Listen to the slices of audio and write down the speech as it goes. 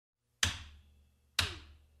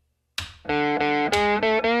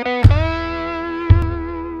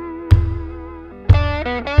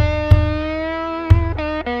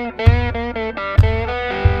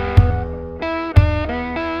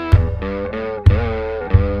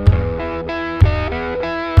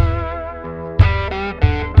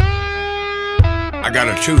got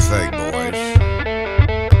a toothache, boys.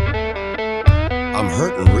 I'm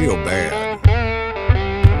hurting real bad.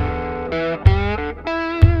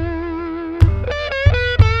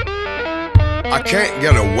 I can't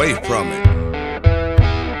get away from it.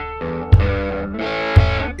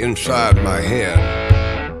 Inside my head,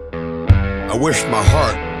 I wish my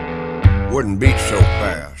heart wouldn't beat so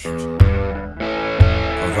fast,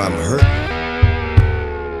 'cause I'm hurting.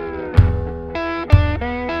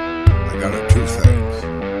 I got a toothache.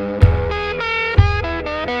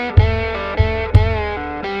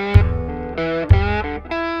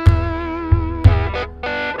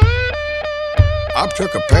 I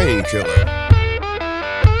took a painkiller,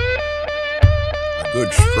 a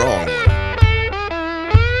good strong one,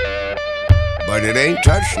 but it ain't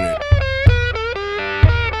touching it.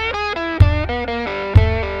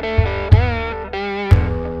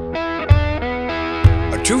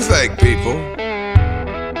 A toothache, people,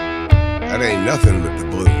 that ain't nothing but the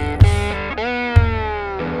blues.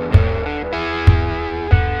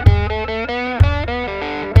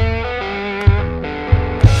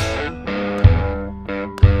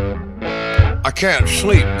 I can't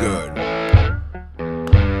sleep good.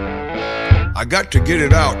 I got to get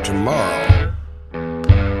it out tomorrow.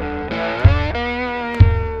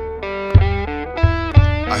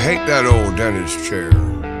 I hate that old dentist chair.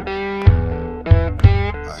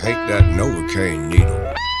 I hate that Novocaine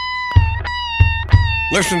needle.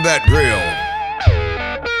 Listen to that drill.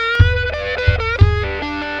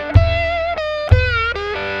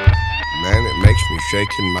 Man, it makes me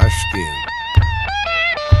shake in my skin.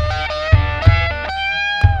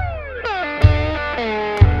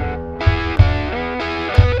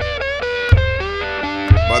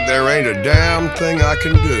 But there ain't a damn thing I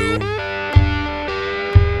can do.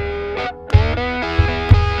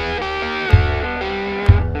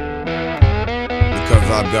 Because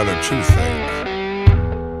I've got a toothache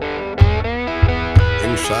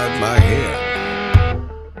inside my head.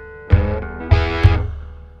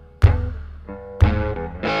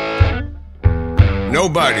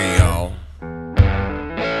 Nobody, y'all,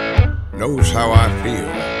 knows how I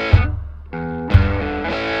feel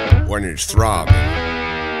when it's throbbing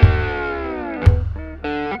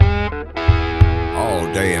all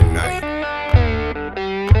day and night.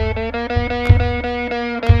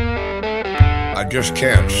 I just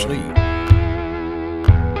can't sleep.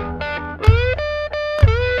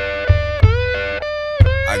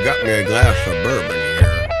 I got me a glass of bourbon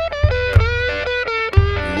here.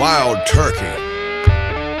 Wild turkey.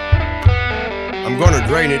 I'm gonna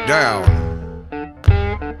drain it down.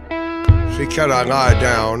 See, can I lie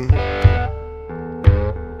down,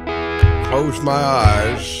 close my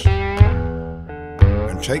eyes,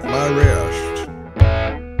 and take my rest?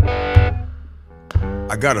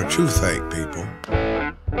 I got a toothache, people.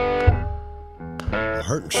 I'm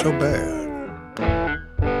hurting so bad.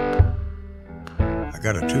 I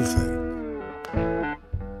got a toothache.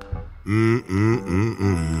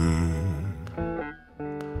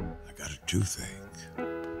 I got a toothache.